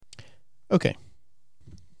Okay.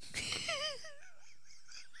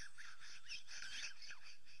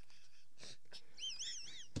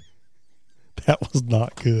 That was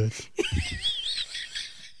not good.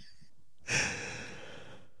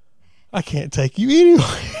 I can't take you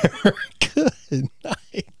anywhere. Good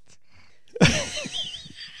night.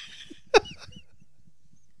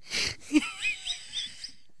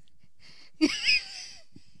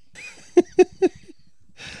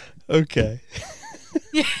 Okay.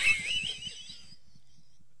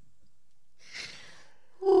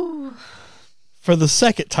 For the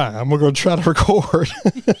second time, we're going to try to record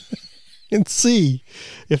and see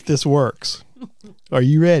if this works. Are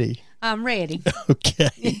you ready? I'm ready.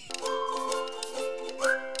 Okay.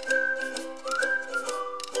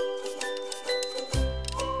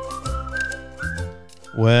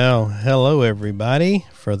 Well, hello everybody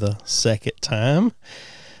for the second time.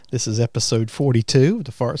 This is episode 42 of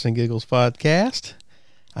the Farts and Giggles podcast.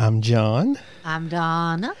 I'm John. I'm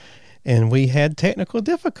Donna. And we had technical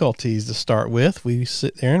difficulties to start with. We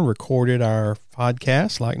sit there and recorded our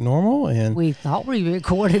podcast like normal. And we thought we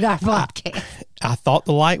recorded our podcast. I thought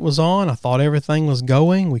the light was on. I thought everything was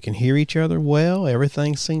going. We can hear each other well.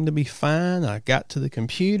 Everything seemed to be fine. I got to the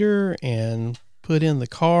computer and put in the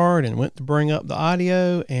card and went to bring up the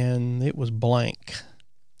audio, and it was blank.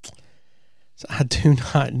 So I do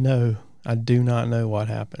not know what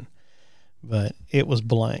happened, but it was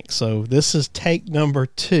blank. So this is take number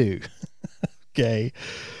 2. Okay.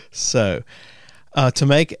 So, to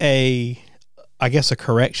make a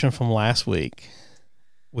correction from last week,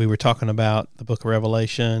 we were talking about the book of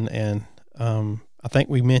Revelation, and, I think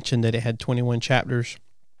we mentioned that it had 21 chapters.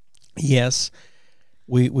 Yes.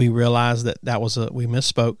 We realized that was we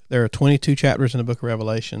misspoke. There are 22 chapters in the book of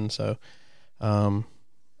Revelation. So,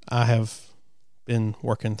 I have been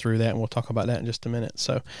working through that, and we'll talk about that in just a minute.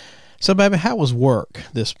 So baby, how was work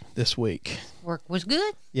this week? Work was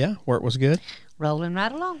good. Yeah, work was good. Rolling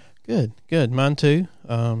right along. Good. Mine too.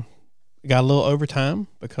 Got a little overtime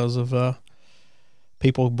because of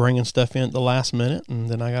people bringing stuff in at the last minute, and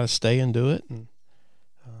then I got to stay and do it. And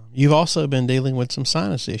you've also been dealing with some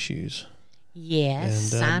sinus issues.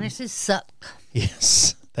 Yes, and, sinuses suck.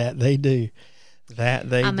 Yes, that they do.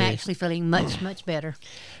 I'm actually feeling much better.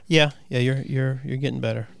 Yeah, you're getting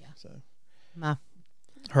better. Yeah. So,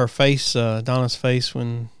 her face, Donna's face,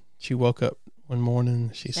 when she woke up one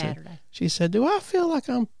morning, she said, "Do I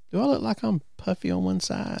look like I'm puffy on one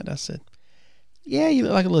side?" I said, "Yeah, you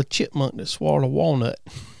look like a little chipmunk that swallowed a walnut."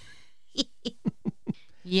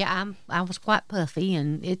 Yeah, I was quite puffy,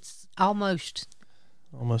 and it's almost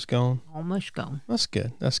gone. Almost gone. That's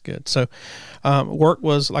good. So, work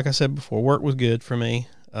was, like I said before, work was good for me.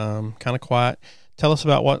 Kind of quiet. Tell us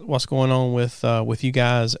about what's going on with you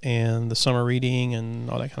guys and the summer reading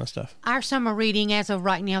and all that kind of stuff. Our summer reading, as of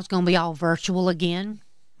right now, is going to be all virtual again.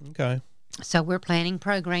 Okay. So we're planning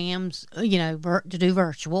programs, to do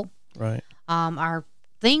virtual. Right. Our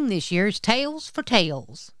theme this year is Tales for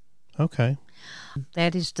Tales. Okay.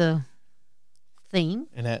 That is the theme.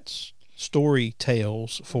 And that's story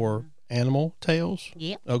tales for animal tales?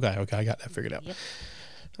 Yep. Okay, I got that figured out. Yep.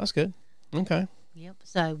 That's good. Okay. Yep.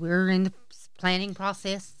 So we're in the planning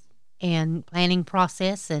process and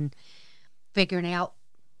figuring out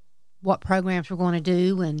what programs we're going to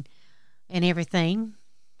do and everything.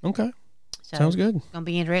 Okay. So sounds good. It's going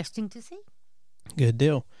to be interesting to see. Good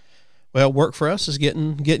deal. Well, work for us is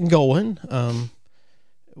getting going.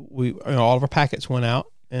 We all of our packets went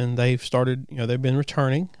out, and they've started, they've been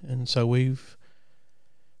returning. And so we're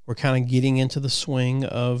kind of getting into the swing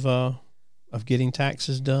of getting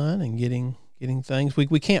taxes done and getting things.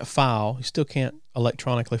 We can't file. We still can't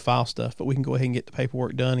electronically file stuff, but we can go ahead and get the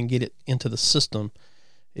paperwork done and get it into the system.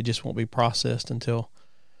 It just won't be processed until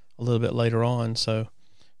a little bit later on. So,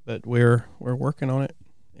 but we're working on it,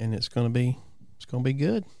 and it's going to be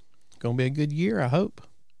good. It's going to be a good year, I hope.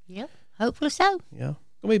 Yep. Hopefully so. Yeah.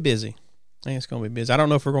 It's going to be busy. I think it's going to be busy. I don't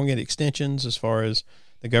know if we're going to get extensions as far as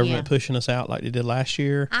the government pushing us out like they did last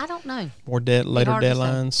year. I don't know. More later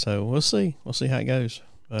deadlines. So we'll see. We'll see how it goes.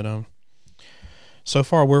 But so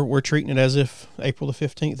far we're treating it as if April the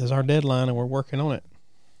 15th is our deadline, and we're working on it.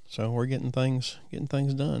 So we're getting things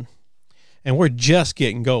done. And we're just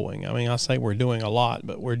getting going. I mean, I say we're doing a lot,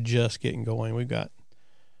 but we're just getting going. We've got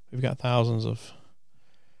thousands of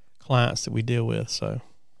clients that we deal with, so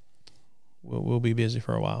we'll be busy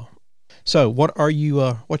for a while. So, what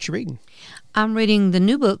you reading? I'm reading the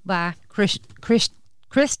new book by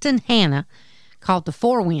Kristen Hanna called The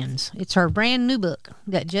Four Winds. It's her brand new book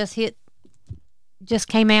that just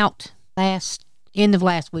came out end of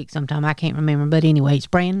last week sometime. I can't remember, but anyway, it's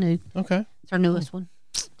brand new. Okay. It's her newest one.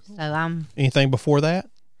 So anything before that?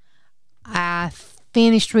 I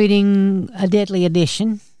finished reading A Deadly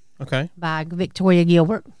Edition Okay. by Victoria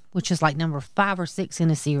Gilbert, which is like number 5 or 6 in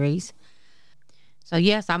the series. So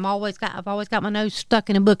yes, I've always got my nose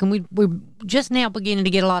stuck in a book, and we're just now beginning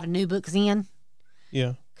to get a lot of new books in.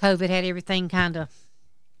 Yeah. COVID had everything kind of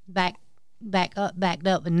backed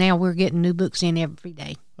up, and now we're getting new books in every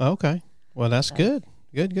day. Okay. Well, that's good.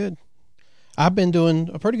 Good. I've been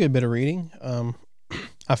doing a pretty good bit of reading.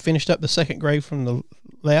 I finished up The Second Grave from the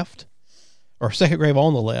Left, or Second Grave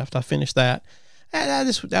on the Left. I finished that.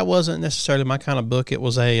 That wasn't necessarily my kind of book. It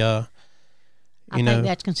was a, I think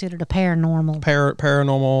that's considered a paranormal.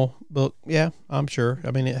 Paranormal book. Yeah, I'm sure.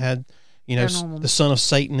 I mean, it had, the son of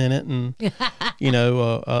Satan in it, and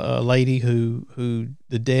a lady who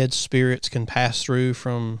the dead spirits can pass through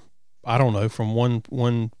from, I don't know, from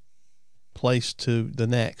one place to the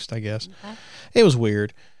next, I guess. Okay. It was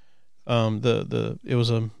weird. It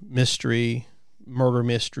was a murder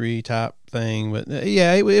mystery type thing, but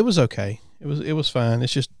it was okay. It was fine.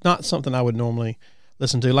 It's just not something I would normally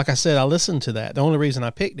listen to. Like I said, I listened to that. The only reason I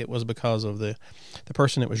picked it was because of the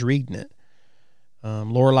person that was reading it.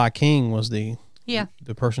 Lorelei King was the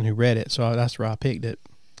person who read it, so that's where I picked it.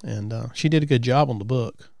 And she did a good job on the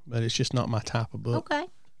book, but it's just not my type of book. Okay,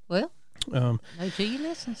 well, wait till you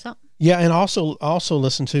listen to something. Yeah, and also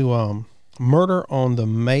listen to Murder on the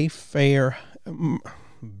Mayfair. I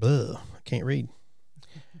can't read.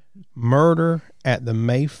 Murder at the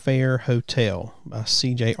Mayfair Hotel by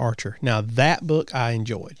C.J. Archer. Now that book I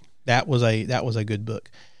enjoyed. That was a good book.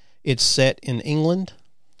 It's set in England,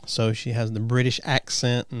 so she has the British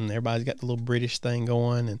accent, and everybody's got the little British thing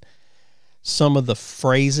going, and some of the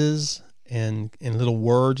phrases and little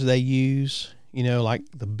words they use, like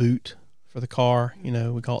the boot for the car,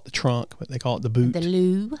 we call it the trunk, but they call it the boot. The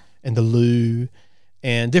loo. And the loo.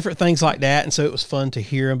 And different things like that, and so it was fun to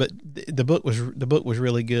hear. But the book was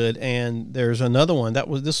really good. And there's another one this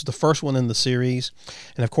was the first one in the series,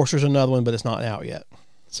 and of course there's another one, but it's not out yet,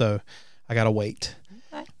 so I gotta wait.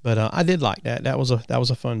 Okay. But I did like that. That was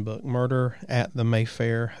a fun book, Murder at the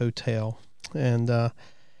Mayfair Hotel, and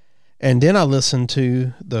then I listened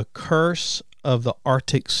to The Curse of the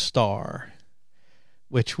Arctic Star,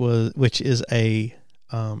 which is a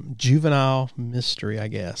juvenile mystery, I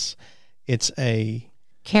guess. It's a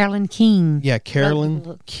Carolyn King. Yeah,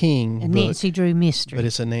 Carolyn King. A Nancy Drew mystery. But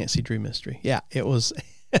it's a Nancy Drew mystery. Yeah, it was.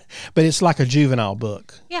 But it's like a juvenile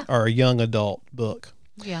book. Yeah. Or a young adult book.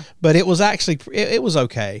 Yeah. But it was actually, it was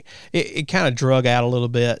okay. It kind of drug out a little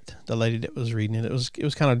bit. The lady that was reading it, it was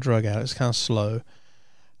kind of drug out. It was kind of slow.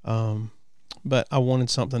 But I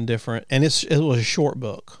wanted something different. And it was a short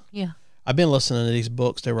book. Yeah. I've been listening to these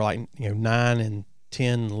books. They were like, 9 and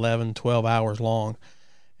 10, 11, 12 hours long.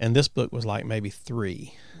 And this book was like maybe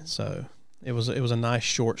 3, so it was a nice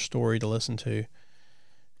short story to listen to.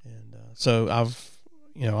 And so I'm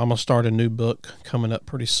gonna start a new book coming up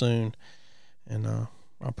pretty soon, and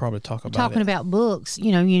I'll probably talk about talking it. About books.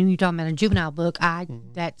 You're talking about a juvenile book.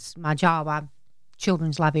 That's my job. I'm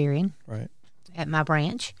children's librarian, right, at my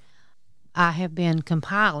branch. I have been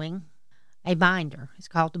compiling a binder. It's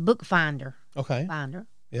called the Book Finder. Okay. Binder.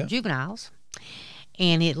 Yeah. For juveniles,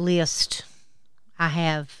 and it lists. I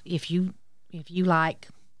have, if you like,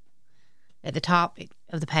 at the top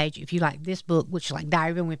of the page, if you like this book, which is like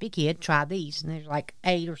Diary of a Wimpy Kid, try these. And there's like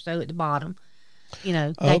 8 or so at the bottom.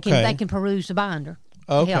 They can peruse the binder.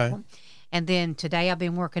 Okay. Help them. And then today I've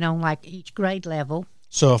been working on like each grade level.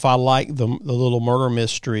 So if I like the little murder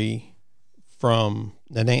mystery from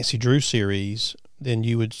the Nancy Drew series, then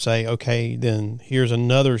you would say, okay, then here's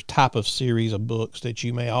another type of series of books that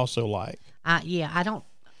you may also like. I don't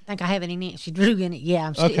think I have any Nancy Drew in it.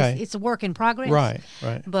 Yeah, okay. It's a work in progress.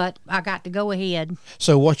 Right. But I got to go ahead.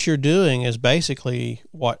 So what you're doing is basically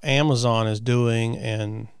what Amazon is doing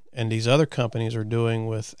and these other companies are doing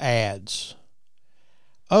with ads.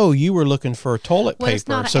 Oh, you were looking for toilet paper. Well, it's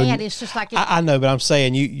not an ad. It's just like... I know, but I'm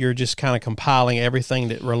saying you're just kind of compiling everything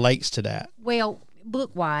that relates to that. Well,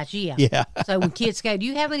 book-wise, yeah. Yeah. So when kids go, do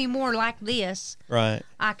you have any more like this? Right.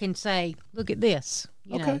 I can say, look at this.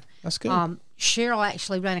 You know. That's good. Cheryl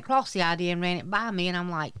actually ran across the idea and ran it by me, and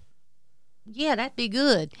I'm like, yeah, that'd be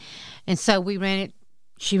good. And so we ran it.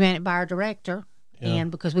 She ran it by our director,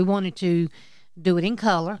 and because we wanted to do it in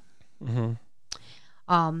color. Mm-hmm.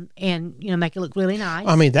 And make it look really nice.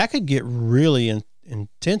 I mean, that could get really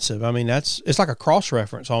intensive. I mean, it's like a cross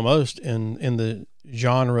reference almost in the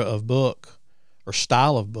genre of book or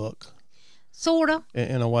style of book. Sorta.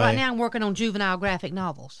 In a way. Right now, I'm working on juvenile graphic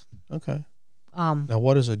novels. Okay. Now,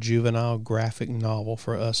 what is a juvenile graphic novel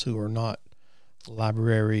for us who are not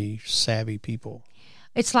library savvy people?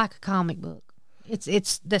 It's like a comic book.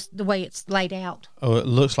 It's this, the way it's laid out. Oh, it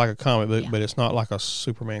looks like a comic book, Yeah. but it's not like a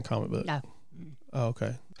Superman comic book. No. Oh,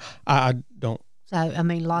 okay. I don't. So, I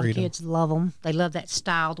mean, a lot of Read 'em. kids love them. They love that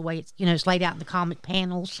style, the way it's, it's laid out in the comic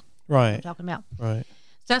panels. Right. I'm talking about. Right.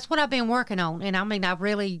 So that's what I've been working on. And I mean, I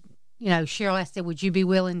really, Cheryl, I said, would you be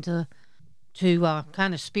willing to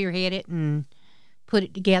kind of spearhead it and put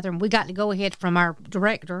it together? And we got to go ahead from our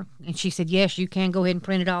director. And she said, yes, you can go ahead and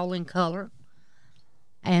print it all in color.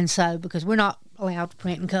 And so, because we're not allowed to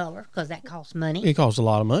print in color because that costs money. It costs a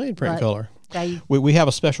lot of money to print But color. They, We have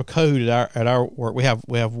a special code at our work. We have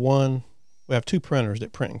two printers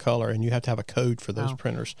that print in color, and you have to have a code for those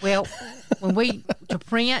printers. well, when we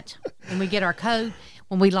get our code,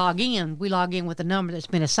 when we log in with a number that's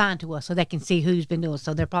been assigned to us so they can see who's been doing it.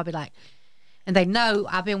 So they're probably like, and they know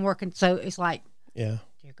I've been working. So it's like, Yeah.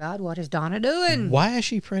 dear God, what is Donna doing? Why has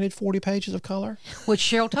she printed 40 pages of color? Which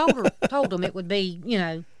Cheryl told them it would be,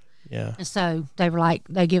 Yeah. And so they were like,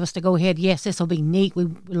 they give us the go ahead. Yes, this will be neat. We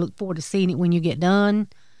look forward to seeing it when you get done.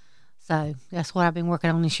 So that's what I've been working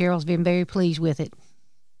on, and Cheryl's been very pleased with it.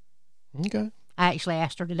 Okay. I actually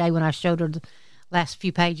asked her today when I showed her the last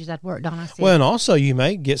few pages I'd worked on. I said, Well, and also you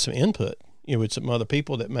may get some input, with some other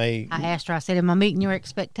people that may. I asked her, I said, am I meeting your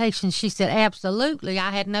expectations? She said, absolutely.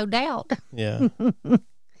 I had no doubt. Yeah.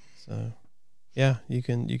 So, yeah, you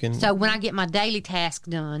can. So when I get my daily task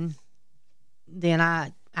done, then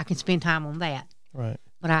I can spend time on that. Right.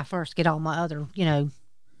 When I first get all my other,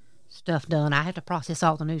 stuff done, I have to process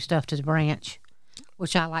all the new stuff to the branch,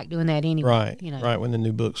 which I like doing that anyway. Right. Right. When the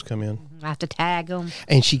new books come in, I have to tag them.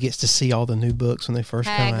 and she gets to see all the new books when they first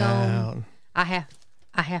Tag come 'em. out.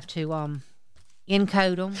 I have to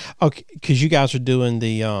encode them. Okay, because you guys are doing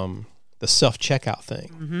the self checkout thing,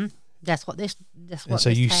 Mm-hmm. That's what this. and so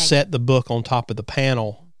you set the book on top of the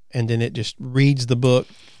panel, and then it just reads the book.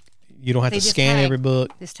 You don't have to scan every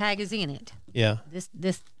book. This tag is in it. Yeah.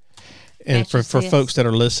 This. And for matches this. folks that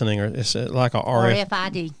are listening, it's like a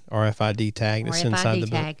RFID tag that's inside the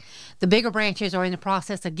book. The bigger branches are in the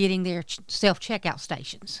process of getting their self-checkout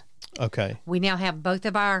stations. Okay. We now have both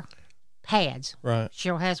of our pads. Right.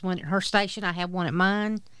 Cheryl has one at her station. I have one at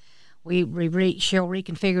mine. Cheryl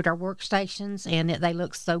reconfigured our workstations, and they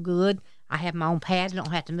look so good. I have my own pad. I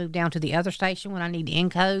don't have to move down to the other station when I need to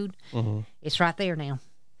encode. Mm-hmm. It's right there now.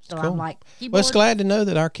 So Cool. I'm like, Well, it's glad to know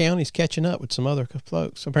that our county's catching up with some other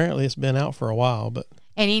folks. Apparently, it's been out for a while, but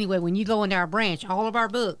And anyway, when you go into our branch, all of our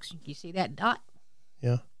books, you see that dot?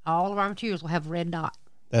 yeah, All of our materials will have a red dot.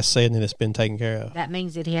 that's saying that it's been taken care of. That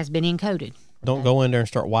means it has been encoded. Don't go in there and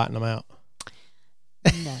start whiting them out.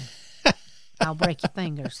 No. I'll break your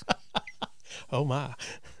fingers. Oh my!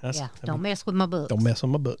 Don't mess with my books. Don't mess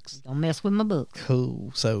with my books. Don't mess with my books.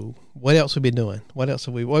 Cool. So, what else have we been doing? What have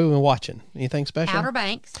we been watching? Anything special? Outer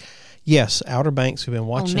Banks Yes, Outer Banks. We've been on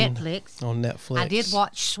watching Netflix. On Netflix. I did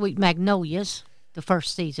watch Sweet Magnolias, the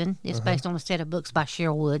first season. It's based on a set of books by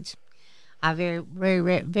Cheryl Woods. I very,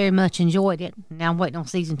 very, very much enjoyed it. Now I'm waiting on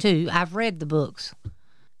season 2. I've read the books.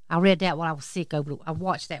 I read that while I was sick I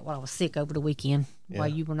watched that while I was sick over the weekend while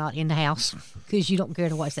you were not in the house because you don't care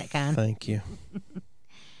to watch that kind. Thank you.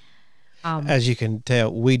 As you can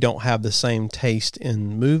tell, we don't have the same taste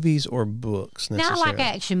in movies or books Now I necessarily. like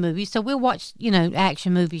action movies, so we'll watch,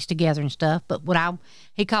 action movies together and stuff. But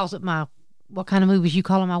he calls it what kind of movies you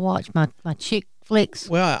call them? I watch my chick flicks.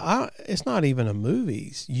 Well, it's not even a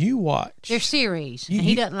movies. You watch. They're series. And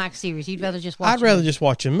he doesn't like series. He'd rather just watch. I'd rather just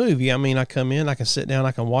watch a movie. I mean, I come in, I can sit down,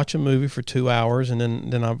 I can watch a movie for 2 hours, and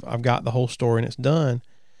then I've got the whole story and it's done.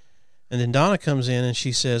 And then Donna comes in and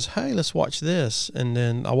she says, "Hey, let's watch this." And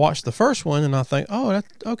then I watch the first one and I think, "Oh, that's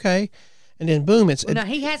okay." And then boom, Now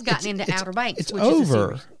he has gotten into Outer Banks. It's which is a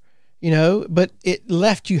over. series. But it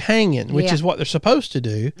left you hanging, which Yeah. is what they're supposed to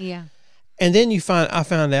do. Yeah. And then I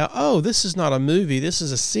found out, oh, this is not a movie. This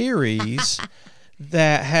is a series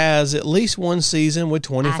that has at least one season with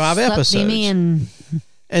 25 I sucked episodes. him in.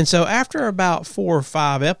 And so after about 4 or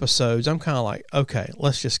 5 episodes, I'm kind of like, okay,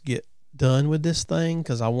 let's just get done with this thing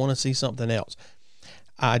because I want to see something else.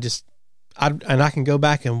 And I can go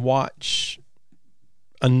back and watch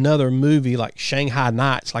another movie like Shanghai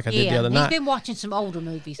Nights like I did the other night. He's been watching some older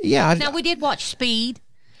movies. Yeah. Now, we did watch Speed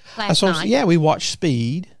last night. Yeah, we watched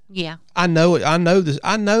Speed. Yeah. I know it. I know this.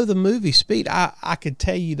 I know the movie Speed. I could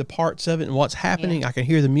tell you the parts of it and what's happening. Yeah. I can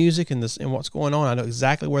hear the music and what's going on. I know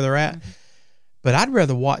exactly where they're at. Mm-hmm. But I'd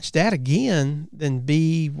rather watch that again than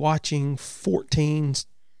be watching 14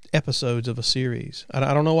 episodes of a series.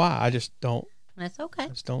 I don't know why. I just don't. That's okay.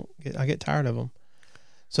 I get tired of them.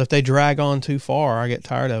 So if they drag on too far, I get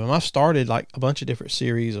tired of them. I've started like a bunch of different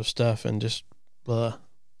series of stuff and just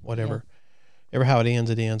whatever. Yeah. Ever how it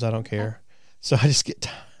ends, I don't care. So I just get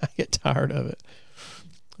I get tired of it.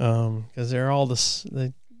 Because they're all this,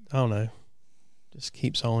 I don't know, just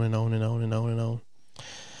keeps on and on and on and on and on.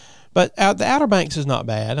 But the Outer Banks is not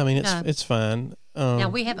bad. I mean, it's fun. Now,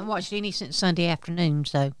 we haven't watched any since Sunday afternoon,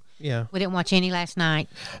 so yeah, we didn't watch any last night.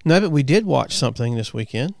 No, but we did watch something this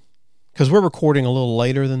weekend because we're recording a little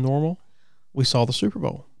later than normal. We saw the Super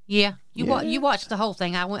Bowl. Yeah, you watched the whole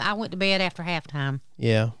thing. I went to bed after halftime.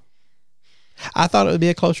 Yeah. I thought it would be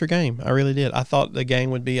a closer game. I really did. I thought the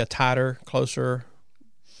game would be a tighter, closer,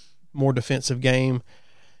 more defensive game,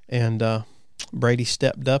 and Brady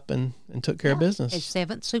stepped up and took care of business. His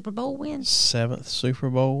 7th Super Bowl win. 7th Super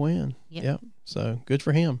Bowl win. Yep. So good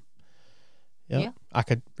for him. Yep. Yeah. I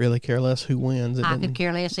could really care less who wins. I could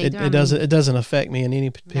care less either. It doesn't affect me in any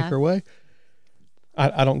particular way.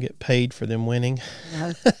 I don't get paid for them winning.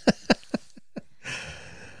 No.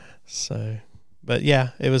 So, but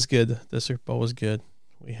yeah, it was good. The Super Bowl was good.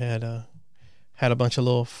 We had a bunch of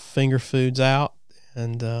little finger foods out,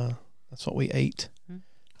 and that's what we ate. Mm-hmm.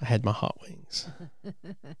 I had my hot wings.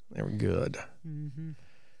 They were good. Mm-hmm.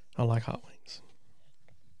 I like hot wings.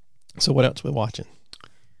 So what else we watching?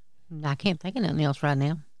 I can't think of nothing else right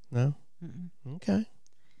now. No? Mm-mm. Okay.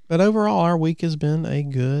 But overall, our week has been a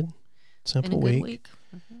good, simple week.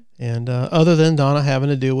 Mm-hmm. And other than Donna having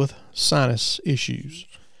to deal with sinus issues.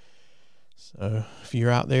 So if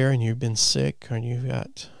you're out there and you've been sick or you've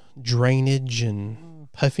got drainage and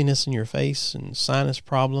puffiness in your face and sinus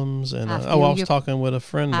problems, and I was talking with a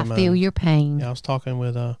friend of mine. I feel your pain. Yeah, I was talking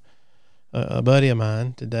with a buddy of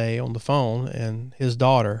mine today on the phone, and his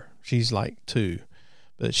daughter, she's like 2,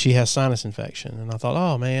 but she has sinus infection, and I thought,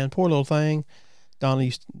 oh man, poor little thing. Donna,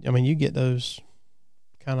 you get those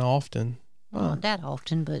kind of often. Not that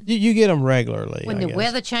often, but you get them regularly. When the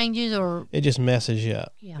weather changes, or it just messes you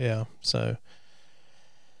up. Yeah. So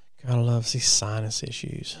gotta love these sinus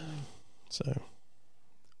issues. So,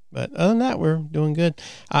 but other than that, we're doing good.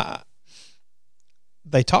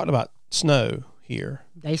 They talked about snow here.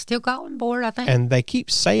 They still calling for it, I think. And they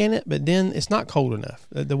keep saying it, but then it's not cold enough.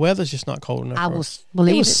 The weather's just not cold enough. I will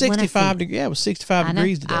believe it. It was 65 degrees. Yeah, it was 65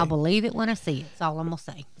 degrees today. I'll believe it when I see it. That's all I'm gonna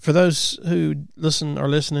say. For those who listening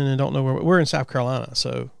and don't know where we're in South Carolina,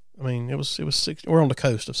 so I mean it was 60. We're on the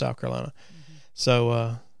coast of South Carolina,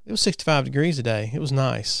 so it was 65 degrees today. It was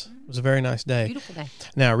nice. It was a very nice day. Beautiful day.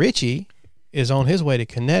 Now Richie is on his way to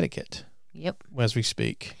Connecticut. Yep. As we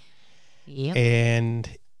speak. Yep.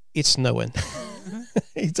 And it's snowing.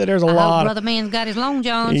 He said there's a lot. Brother man's got his long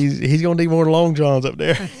johns. He's going to need more long johns up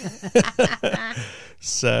there.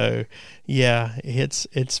 So, yeah, it's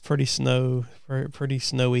pretty snowy.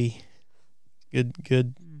 Good.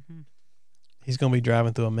 Mm-hmm. He's going to be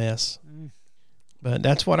driving through a mess. But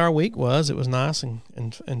that's what our week was. It was nice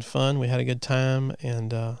and fun. We had a good time,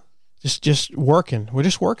 and just working. We're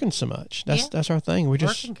just working so much. That's our thing. We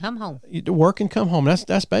just work and come home. Work and come home.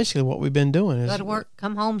 That's basically what we've been doing. Go to work,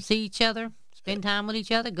 come home, see each other, spend time with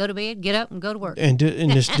each other, go to bed, get up, and go to work. And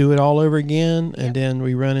just do it all over again. And then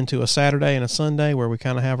we run into a Saturday and a Sunday where we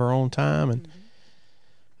kind of have our own time. And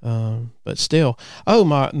but still,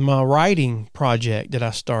 my writing project that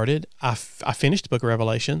I started, I finished the Book of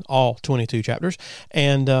Revelation, all 22 chapters,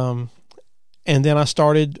 and then I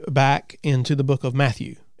started back into the Book of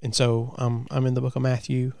Matthew. And so I'm in the Book of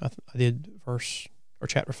Matthew. I did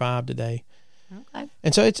chapter 5 today. Okay.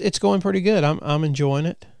 And so it's going pretty good. I'm enjoying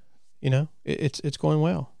it. It's going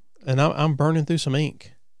well, and I'm burning through some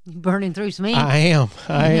ink. You're burning through some ink. I am.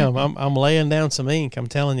 I'm laying down some ink. I'm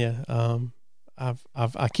telling you.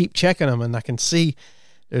 I keep checking them, and I can see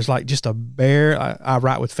there's like just a bare. I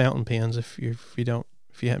write with fountain pens. If you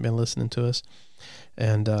haven't been listening to us,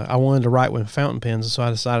 and I wanted to write with fountain pens, so I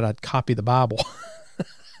decided I'd copy the Bible.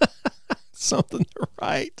 Something to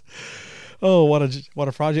write. Oh, what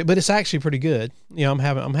a project! But it's actually pretty good. I'm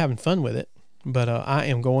having fun with it. But I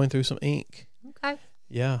am going through some ink. Okay.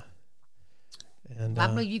 Yeah. And I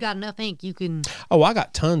believe you got enough ink. You can. Oh, I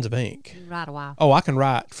got tons of ink. You can write a while. Oh, I can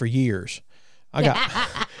write for years. I got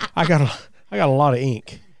a lot of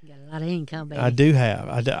ink. You got a lot of ink, huh, baby? I do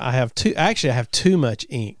have. I have too. Actually, I have too much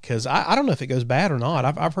ink because I don't know if it goes bad or not.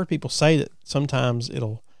 I've heard people say that sometimes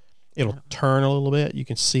it'll turn a little bit. You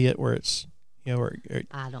can see it where it's where.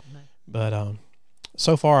 I don't know. But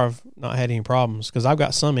so far, I've not had any problems because I've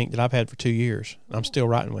got some ink that I've had for 2 years. And I'm still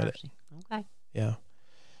writing with it. Okay. Yeah.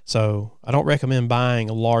 So I don't recommend buying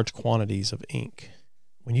large quantities of ink.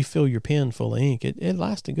 When you fill your pen full of ink, it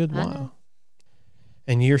lasts a good while.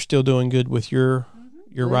 And you're still doing good with your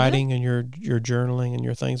writing and your journaling and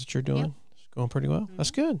your things that you're doing. Yep. It's going pretty well. Mm-hmm.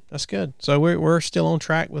 That's good. So we're still on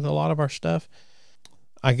track with a lot of our stuff.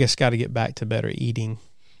 I guess got to get back to better eating.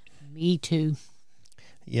 Me too.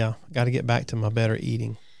 Yeah, got to get back to my better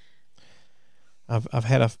eating. I've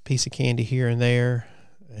had a piece of candy here and there,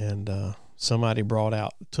 and somebody brought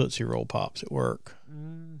out Tootsie Roll Pops at work.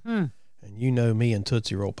 Mm-hmm. And you know me and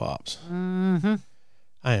Tootsie Roll Pops. Mm-hmm.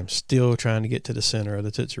 I am still trying to get to the center of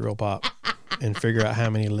the Tootsie Roll Pop and figure out how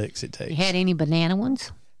many licks it takes. You had any banana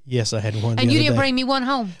ones? Yes, I had one. And you didn't day. bring me one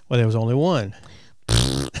home. Well, there was only one.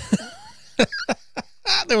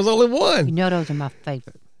 There was only one. You know those are my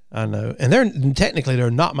favorite. I know. And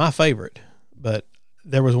they're not my favorite, but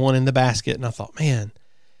there was one in the basket, and I thought, man,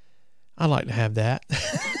 I'd like to have that.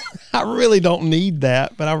 I really don't need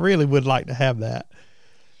that, but I really would like to have that.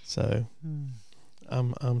 So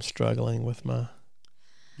I'm struggling with my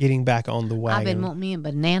getting back on the wagon. I've been wanting me a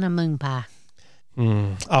banana moon pie.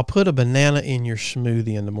 I'll put a banana in your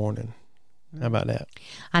smoothie in the morning. How about that?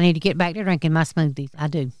 I need to get back to drinking my smoothies. I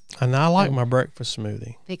do. And I like my breakfast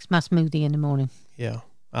smoothie. Fix my smoothie in the morning. Yeah,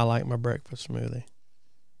 I like my breakfast smoothie.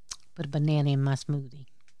 Put a banana in my smoothie.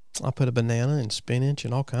 I put a banana and spinach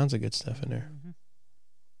and all kinds of good stuff in there. Mm-hmm.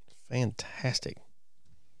 Fantastic.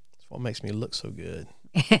 That's what makes me look so good.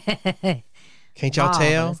 Can't y'all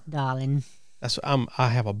tell? Darling. That's what I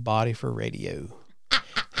have a body for radio.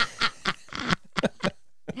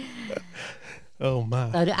 Oh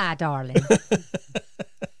my. So do I, darling.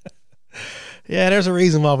 Yeah, there's a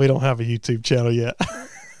reason why we don't have a YouTube channel yet.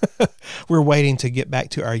 We're waiting to get back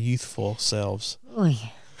to our youthful selves. Oh, yeah.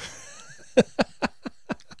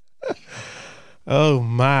 Oh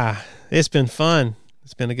my. It's been fun.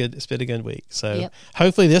 It's been a good week. So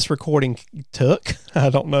hopefully this recording took. I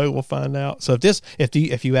don't know. We'll find out. So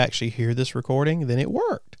if you actually hear this recording, then it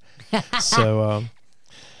worked. So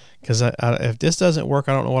because if this doesn't work,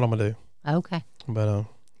 I don't know what I'm gonna do. Okay. But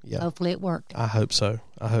yeah. Hopefully it worked. I hope so.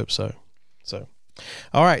 So,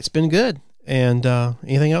 all right. It's been good. And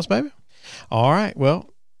anything else, baby? All right. Well,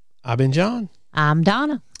 I've been John. I'm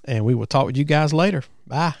Donna. And we will talk with you guys later.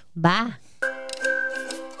 Bye. Bye.